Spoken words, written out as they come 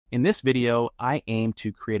In this video, I aim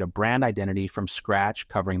to create a brand identity from scratch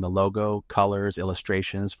covering the logo, colors,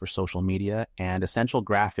 illustrations for social media, and essential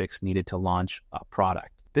graphics needed to launch a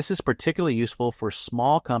product. This is particularly useful for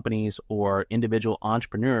small companies or individual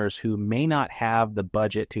entrepreneurs who may not have the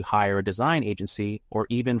budget to hire a design agency, or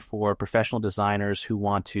even for professional designers who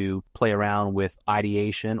want to play around with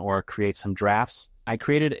ideation or create some drafts. I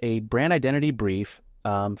created a brand identity brief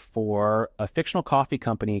for a fictional coffee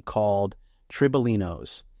company called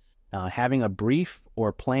Tribolinos. Having a brief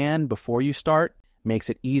or plan before you start makes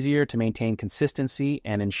it easier to maintain consistency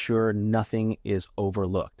and ensure nothing is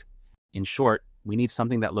overlooked. In short, we need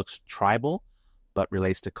something that looks tribal but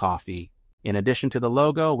relates to coffee. In addition to the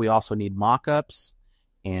logo, we also need mock-ups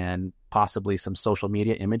and possibly some social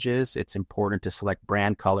media images. It's important to select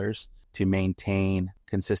brand colors to maintain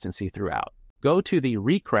consistency throughout. Go to the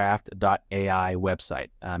Recraft.ai website.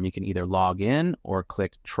 You can either log in or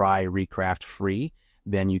click Try Recraft Free.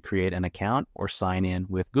 Then you create an account or sign in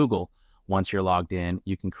with Google. Once you're logged in,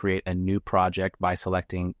 you can create a new project by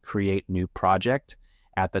selecting Create New Project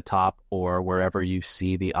at the top or wherever you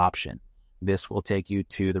see the option. This will take you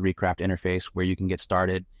to the Recraft interface where you can get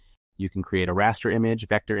started. You can create a raster image,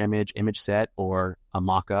 vector image, image set, or a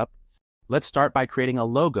mock-up. Let's start by creating a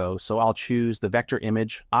logo, so I'll choose the vector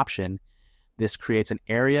image option. This creates an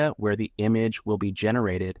area where the image will be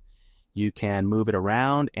generated. You can move it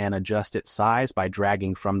around and adjust its size by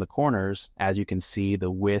dragging from the corners. As you can see,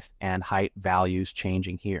 the width and height values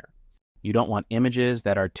changing here. You don't want images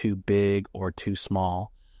that are too big or too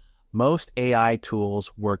small. Most AI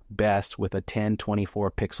tools work best with a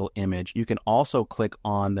 1024 pixel image. You can also click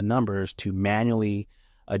on the numbers to manually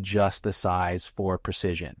adjust the size for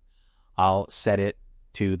precision. I'll set it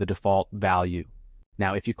to the default value.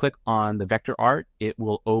 Now, if you click on the vector art, it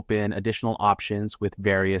will open additional options with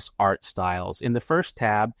various art styles. In the first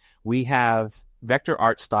tab, we have vector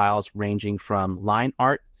art styles ranging from line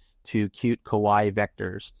art to cute kawaii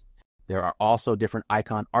vectors. There are also different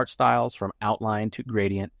icon art styles from outline to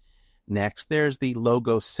gradient. Next, there's the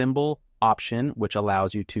logo symbol option, which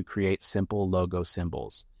allows you to create simple logo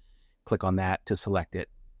symbols. Click on that to select it.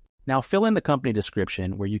 Now fill in the company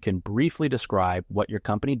description where you can briefly describe what your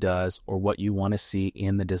company does or what you want to see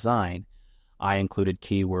in the design. I included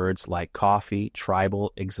keywords like coffee,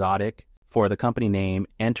 tribal, exotic. For the company name,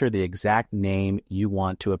 enter the exact name you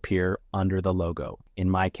want to appear under the logo.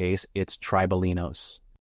 In my case, it's Tribolinos.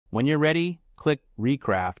 When you're ready, click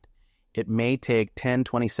Recraft. It may take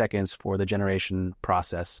 10-20 seconds for the generation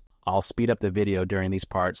process. I'll speed up the video during these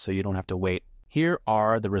parts so you don't have to wait. Here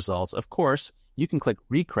are the results. Of course, you can click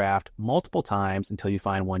Recraft multiple times until you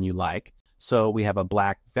find one you like. So we have a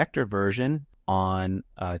black vector version on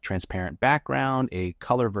a transparent background, a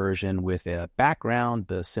color version with a background,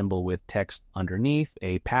 the symbol with text underneath,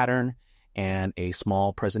 a pattern, and a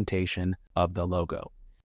small presentation of the logo.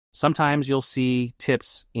 Sometimes you'll see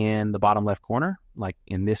tips in the bottom left corner, like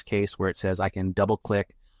in this case where it says I can double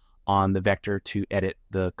click on the vector to edit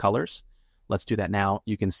the colors. Let's do that now.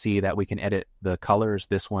 You can see that we can edit the colors.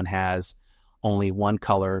 This one has only one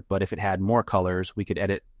color, but if it had more colors, we could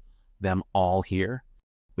edit them all here.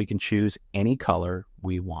 We can choose any color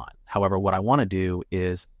we want. However, what I want to do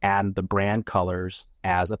is add the brand colors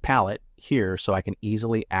as a palette here so I can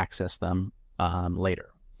easily access them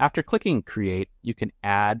later. After clicking Create, you can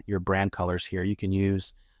add your brand colors here. You can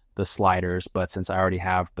use the sliders, but since I already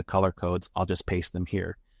have the color codes, I'll just paste them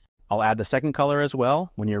here. I'll add the second color as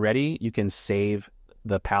well. When you're ready, you can save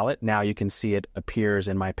the palette. Now you can see it appears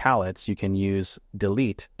in my palettes. You can use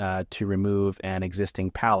delete to remove an existing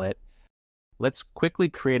palette. Let's quickly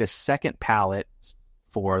create a second palette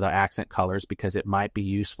for the accent colors because it might be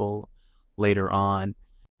useful later on.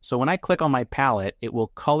 So when I click on my palette, it will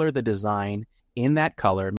color the design in that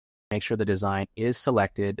color. Make sure the design is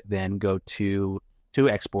selected, then go to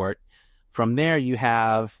export. From there, you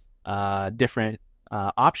have different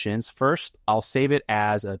options. First, I'll save it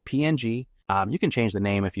as a PNG. You can change the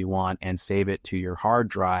name if you want and save it to your hard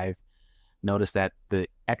drive. Notice that the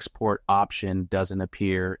export option doesn't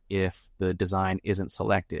appear if the design isn't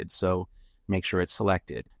selected, so make sure it's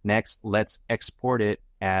selected. Next, let's export it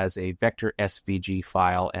as a vector SVG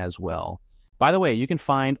file as well. By the way, you can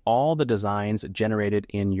find all the designs generated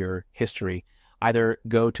in your history. Either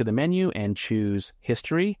go to the menu and choose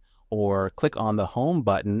History, or click on the Home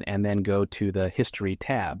button and then go to the History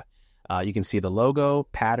tab. You can see the logo,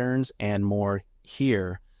 patterns, and more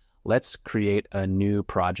here. Let's create a new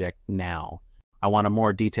project now. I want a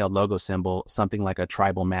more detailed logo symbol, something like a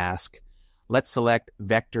tribal mask. Let's select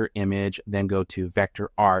Vector Image, then go to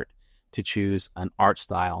Vector Art to choose an art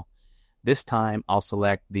style. This time, I'll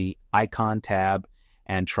select the Icon tab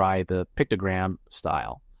and try the pictogram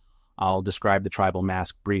style. I'll describe the tribal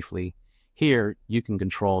mask briefly. Here, you can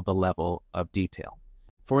control the level of detail.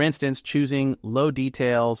 For instance, choosing low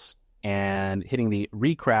details and hitting the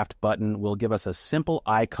Recraft button will give us a simple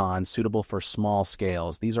icon suitable for small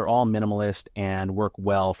scales. These are all minimalist and work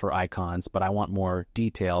well for icons, but I want more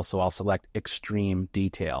detail, so I'll select Extreme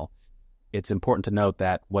Detail. It's important to note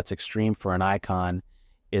that what's extreme for an icon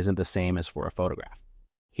isn't the same as for a photograph.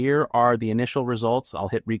 Here are the initial results. I'll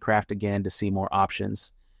hit Recraft again to see more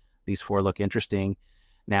options. These 4 look interesting.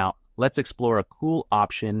 Now, let's explore a cool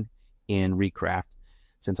option in Recraft.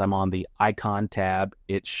 Since I'm on the Icon tab,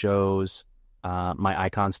 it shows my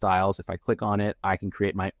icon styles. If I click on it, I can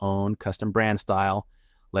create my own custom brand style.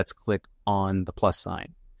 Let's click on the plus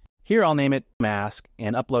sign. Here I'll name it Mask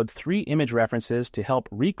and upload 3 image references to help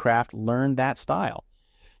Recraft learn that style.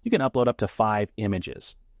 You can upload up to 5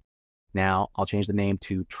 images. Now I'll change the name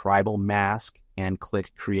to Tribal Mask and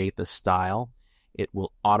click Create the Style. It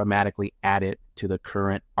will automatically add it to the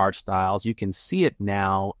current art styles. You can see it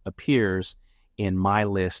now appears in my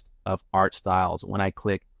list of art styles. When I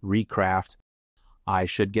click Recraft, I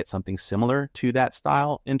should get something similar to that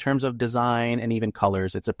style in terms of design and even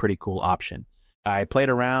colors. It's a pretty cool option. I played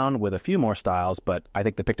around with a few more styles, but I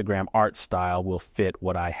think the pictogram art style will fit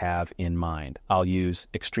what I have in mind. I'll use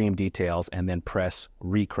Extreme Details and then press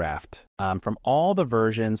Recraft. From all the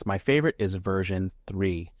versions, my favorite is version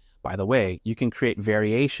 3. By the way, you can create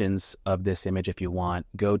variations of this image if you want.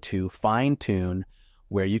 Go to Fine Tune,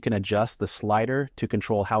 where you can adjust the slider to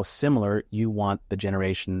control how similar you want the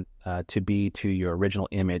generation to be to your original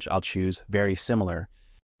image. I'll choose Very Similar.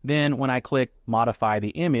 Then when I click Modify the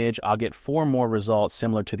Image, I'll get 4 more results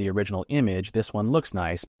similar to the original image. This one looks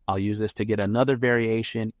nice. I'll use this to get another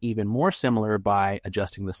variation even more similar by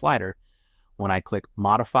adjusting the slider. When I click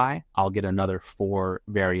Modify, I'll get another 4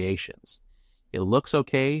 variations. It looks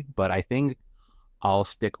okay, but I think I'll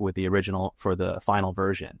stick with the original for the final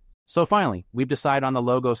version. So finally, we've decided on the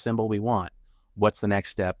logo symbol we want. What's the next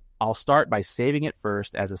step? I'll start by saving it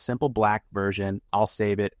first as a simple black version. I'll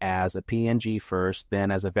save it as a PNG first,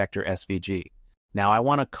 then as a vector SVG. Now I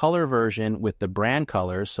want a color version with the brand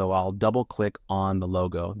colors, so I'll double click on the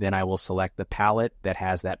logo. Then I will select the palette that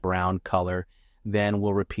has that brown color. Then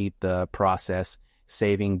we'll repeat the process,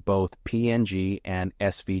 saving both PNG and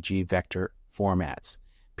SVG vector formats.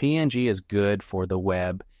 PNG is good for the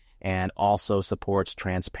web and also supports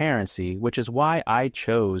transparency, which is why I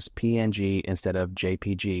chose PNG instead of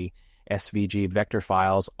JPG. SVG vector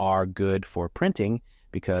files are good for printing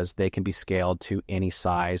because they can be scaled to any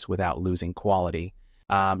size without losing quality.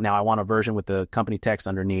 Now I want a version with the company text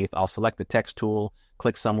underneath. I'll select the text tool,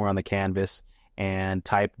 click somewhere on the canvas, and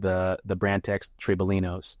type the brand text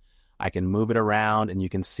Tribalinos. I can move it around, and you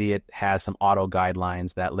can see it has some auto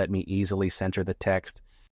guidelines that let me easily center the text.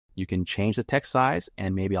 You can change the text size,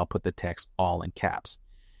 and maybe I'll put the text all in caps.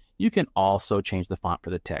 You can also change the font for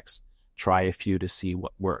the text. Try a few to see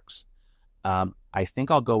what works. I think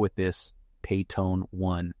I'll go with this Paytone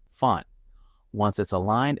 1 font. Once it's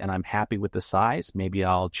aligned and I'm happy with the size, maybe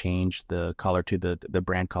I'll change the color to the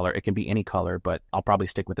brand color. It can be any color, but I'll probably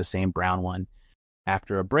stick with the same brown one.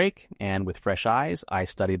 After a break and with fresh eyes, I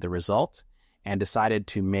studied the result and decided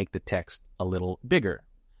to make the text a little bigger.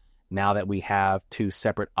 Now that we have 2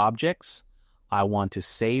 separate objects, I want to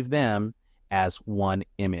save them as one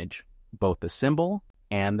image, both the symbol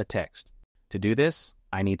and the text. To do this,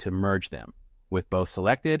 I need to merge them. With both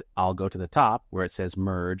selected, I'll go to the top where it says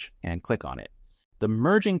Merge and click on it. The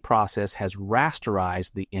merging process has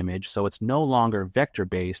rasterized the image, so it's no longer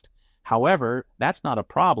vector-based. However, that's not a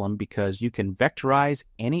problem because you can vectorize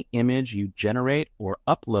any image you generate or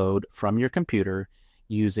upload from your computer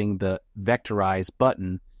using the Vectorize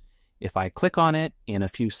button. If I click on it, in a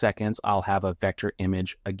few seconds, I'll have a vector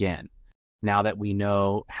image again. Now that we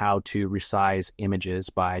know how to resize images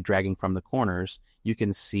by dragging from the corners, you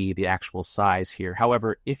can see the actual size here.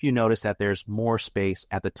 However, if you notice that there's more space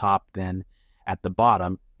at the top than at the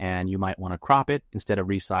bottom, and you might want to crop it instead of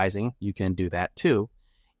resizing, you can do that too.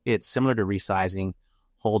 It's similar to resizing.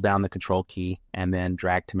 Hold down the Control key and then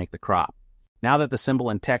drag to make the crop. Now that the symbol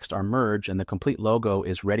and text are merged and the complete logo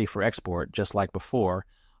is ready for export, just like before,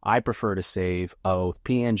 I prefer to save both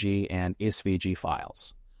PNG and SVG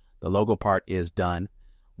files. The logo part is done.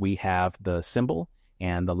 We have the symbol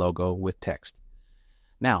and the logo with text.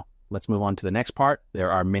 Now, let's move on to the next part.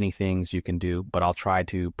 There are many things you can do, but I'll try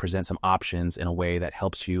to present some options in a way that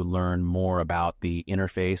helps you learn more about the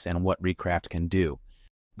interface and what Recraft can do.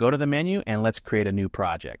 Go to the menu and let's create a new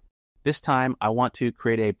project. This time, I want to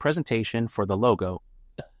create a presentation for the logo.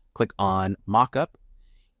 Click on Mockup.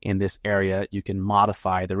 In this area, you can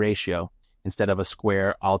modify the ratio. Instead of a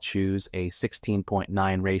square, I'll choose a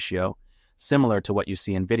 16:9 ratio, similar to what you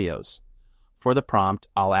see in videos. For the prompt,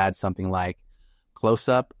 I'll add something like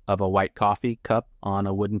close-up of a white coffee cup on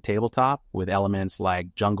a wooden tabletop with elements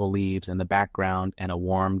like jungle leaves in the background and a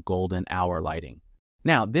warm golden hour lighting.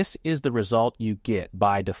 Now, this is the result you get.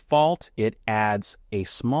 By default, it adds a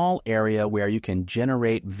small area where you can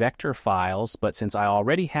generate vector files, but since I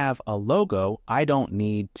already have a logo, I don't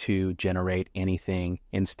need to generate anything.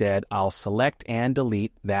 Instead, I'll select and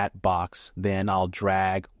delete that box. Then I'll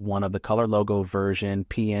drag one of the color logo version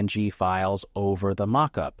PNG files over the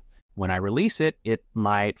mockup. When I release it, it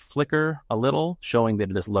might flicker a little, showing that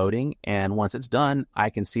it is loading. And once it's done, I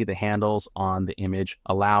can see the handles on the image,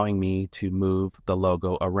 allowing me to move the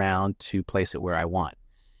logo around to place it where I want.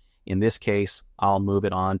 In this case, I'll move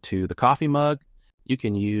it onto the coffee mug. You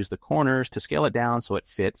can use the corners to scale it down so it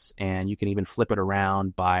fits, and you can even flip it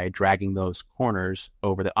around by dragging those corners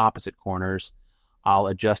over the opposite corners. I'll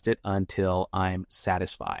adjust it until I'm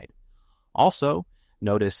satisfied. Also,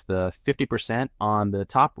 notice the 50% on the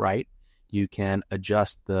top right. You can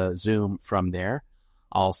adjust the zoom from there.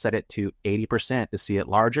 I'll set it to 80% to see it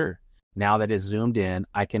larger. Now that it's zoomed in,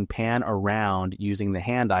 I can pan around using the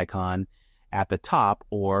hand icon at the top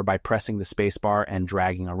or by pressing the spacebar and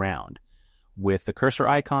dragging around. With the cursor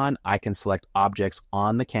icon, I can select objects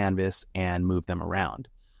on the canvas and move them around.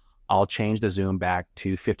 I'll change the zoom back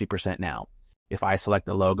to 50% now. If I select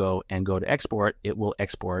the logo and go to export, it will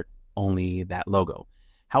export only that logo.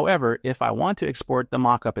 However, if I want to export the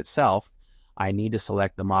mockup itself, I need to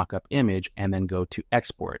select the mockup image and then go to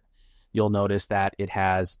export. You'll notice that it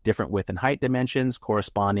has different width and height dimensions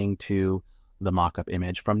corresponding to the mockup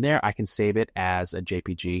image. From there, I can save it as a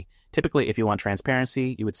JPG. Typically, if you want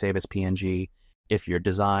transparency, you would save as PNG. If your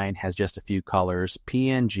design has just a few colors,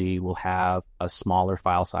 PNG will have a smaller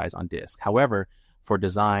file size on disk. However, for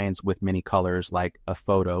designs with many colors like a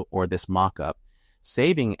photo or this mockup,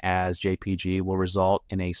 saving as JPG will result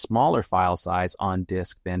in a smaller file size on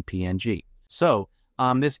disk than PNG. So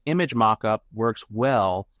this image mockup works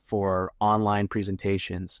well for online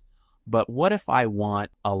presentations, but what if I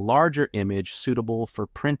want a larger image suitable for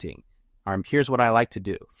printing? Here's what I like to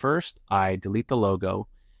do. First, I delete the logo,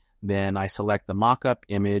 then I select the mockup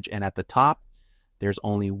image, and at the top, there's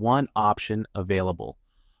only one option available: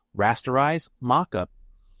 rasterize mockup.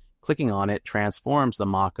 Clicking on it transforms the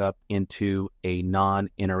mockup into a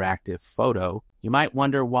non-interactive photo. You might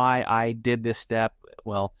wonder why I did this step.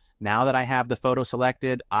 Well, now that I have the photo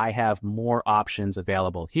selected, I have more options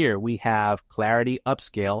available. Here we have Clarity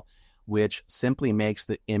Upscale, which simply makes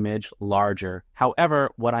the image larger.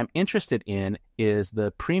 However, what I'm interested in is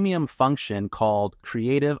the premium function called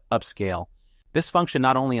Creative Upscale. This function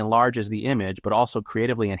not only enlarges the image, but also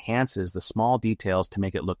creatively enhances the small details to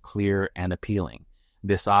make it look clear and appealing.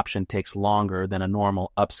 This option takes longer than a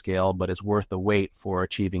normal upscale, but is worth the wait for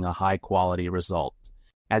achieving a high-quality result.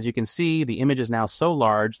 As you can see, the image is now so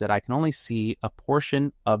large that I can only see a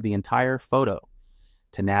portion of the entire photo.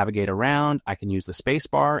 To navigate around, I can use the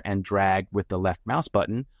spacebar and drag with the left mouse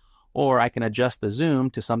button, or I can adjust the zoom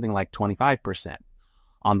to something like 25%.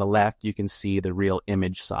 On the left, you can see the real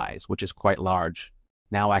image size, which is quite large.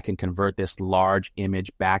 Now I can convert this large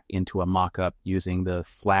image back into a mockup using the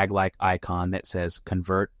flag-like icon that says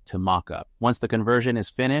Convert to Mockup. Once the conversion is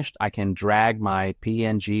finished, I can drag my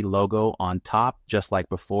PNG logo on top. Just like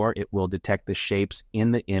before, it will detect the shapes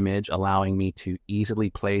in the image, allowing me to easily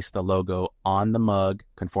place the logo on the mug,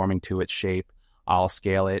 conforming to its shape. I'll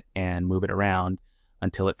scale it and move it around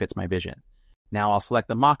until it fits my vision. Now I'll select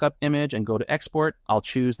the mockup image and go to export. I'll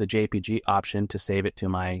choose the JPG option to save it to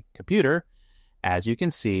my computer. As you can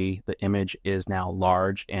see, the image is now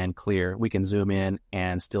large and clear. We can zoom in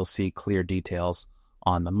and still see clear details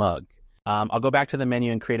on the mug. I'll go back to the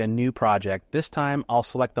menu and create a new project. This time, I'll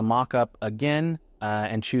select the mockup again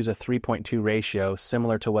and choose a 3:2 ratio,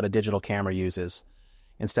 similar to what a digital camera uses.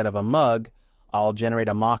 Instead of a mug, I'll generate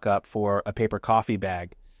a mockup for a paper coffee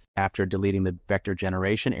bag. After deleting the vector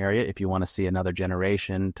generation area, if you want to see another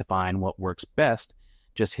generation to find what works best,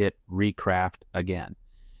 just hit Recraft again.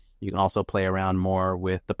 You can also play around more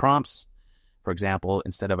with the prompts. For example,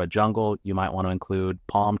 instead of a jungle, you might want to include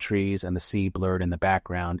palm trees and the sea blurred in the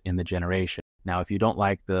background in the generation. Now, if you don't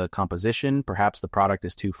like the composition, perhaps the product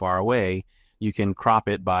is too far away, you can crop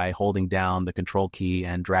it by holding down the control key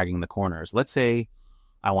and dragging the corners. Let's say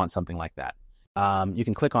I want something like that. You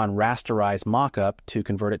can click on Rasterize Mockup to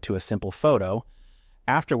convert it to a simple photo.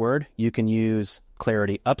 Afterward, you can use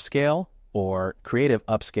Clarity Upscale or Creative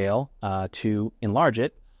Upscale to enlarge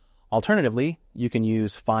it. Alternatively, you can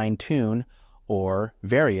use Fine Tune or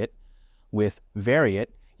Vary It. With Vary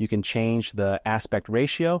It, you can change the aspect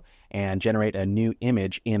ratio and generate a new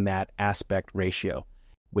image in that aspect ratio.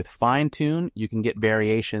 With fine tune, you can get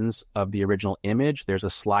variations of the original image. There's a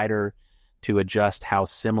slider to adjust how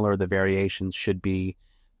similar the variations should be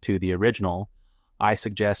to the original. I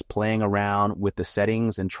suggest playing around with the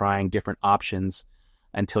settings and trying different options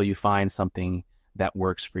until you find something that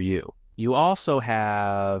works for you. You also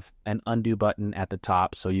have an undo button at the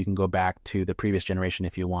top, so you can go back to the previous generation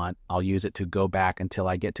if you want. I'll use it to go back until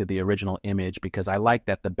I get to the original image because I like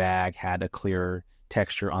that the bag had a clearer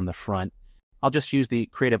texture on the front. I'll just use the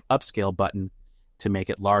Creative Upscale button to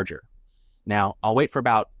make it larger. Now, I'll wait for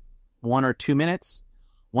about 1 or 2 minutes.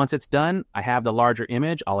 Once it's done, I have the larger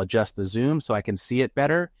image. I'll adjust the zoom so I can see it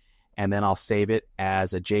better, and then I'll save it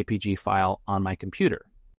as a JPG file on my computer.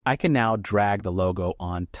 I can now drag the logo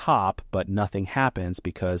on top, but nothing happens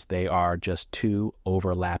because they are just two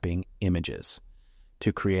overlapping images.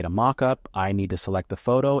 To create a mockup, I need to select the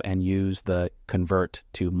photo and use the Convert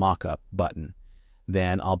to Mockup button.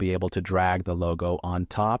 Then I'll be able to drag the logo on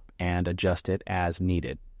top and adjust it as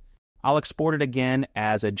needed. I'll export it again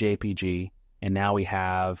as a JPG, and now we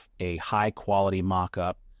have a high-quality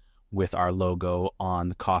mockup with our logo on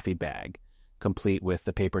the coffee bag, complete with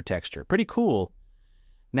the paper texture. Pretty cool.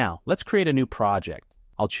 Now, let's create a new project.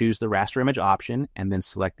 I'll choose the raster image option and then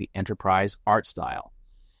select the enterprise art style.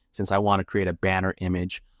 Since I want to create a banner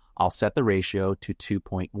image, I'll set the ratio to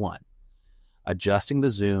 2.1. Adjusting the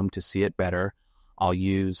zoom to see it better, I'll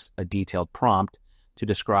use a detailed prompt to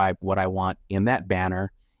describe what I want in that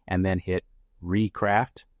banner and then hit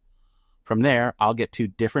Recraft. From there, I'll get 2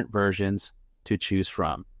 different versions to choose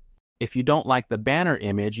from. If you don't like the banner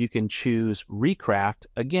image, you can choose Recraft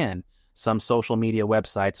again. Some social media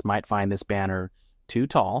websites might find this banner too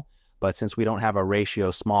tall, but since we don't have a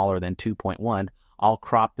ratio smaller than 2.1, I'll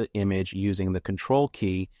crop the image using the Control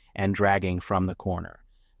key and dragging from the corner.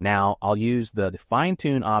 Now, I'll use the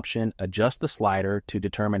fine-tune option, adjust the slider to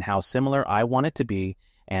determine how similar I want it to be,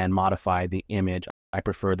 and modify the image. I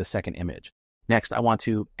prefer the second image. Next, I want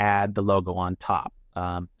to add the logo on top.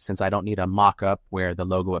 Since I don't need a mock-up where the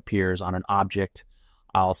logo appears on an object,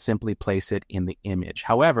 I'll simply place it in the image.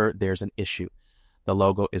 However, there's an issue. The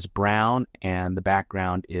logo is brown and the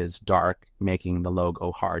background is dark, making the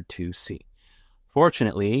logo hard to see.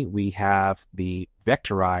 Fortunately, we have the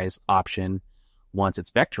vectorize option. Once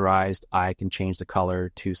it's vectorized, I can change the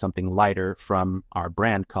color to something lighter from our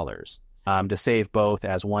brand colors. To save both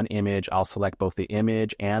as one image, I'll select both the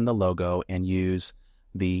image and the logo and use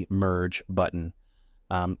the merge button.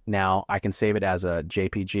 Now I can save it as a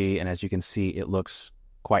JPG, and as you can see, it looks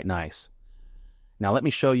quite nice. Now let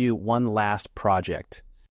me show you one last project.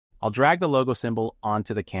 I'll drag the logo symbol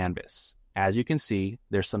onto the canvas. As you can see,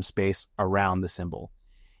 there's some space around the symbol.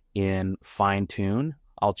 In Fine Tune,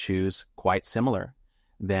 I'll choose Quite Similar.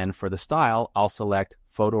 Then for the style, I'll select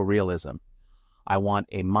Photorealism. I want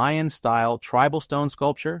a Mayan-style tribal stone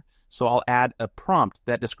sculpture, so I'll add a prompt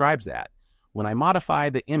that describes that. When I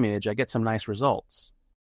modify the image, I get some nice results.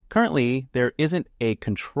 Currently, there isn't a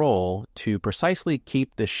control to precisely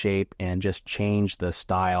keep the shape and just change the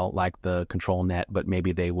style like the control net, but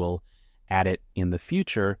maybe they will add it in the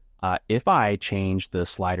future. If I change the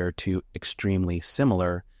slider to extremely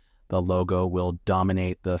similar, the logo will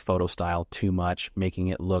dominate the photo style too much, making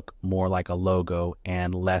it look more like a logo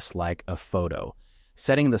and less like a photo.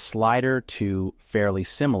 Setting the slider to fairly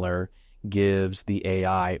similar gives the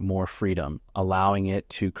AI more freedom, allowing it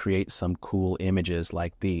to create some cool images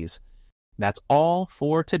like these. That's all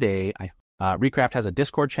for today. Recraft has a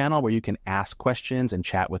Discord channel where you can ask questions and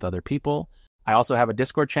chat with other people. I also have a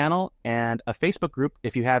Discord channel and a Facebook group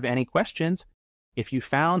if you have any questions. If you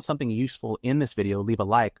found something useful in this video, leave a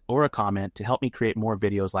like or a comment to help me create more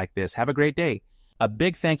videos like this. Have a great day. A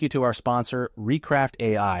big thank you to our sponsor, Recraft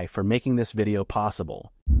AI, for making this video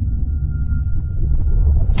possible.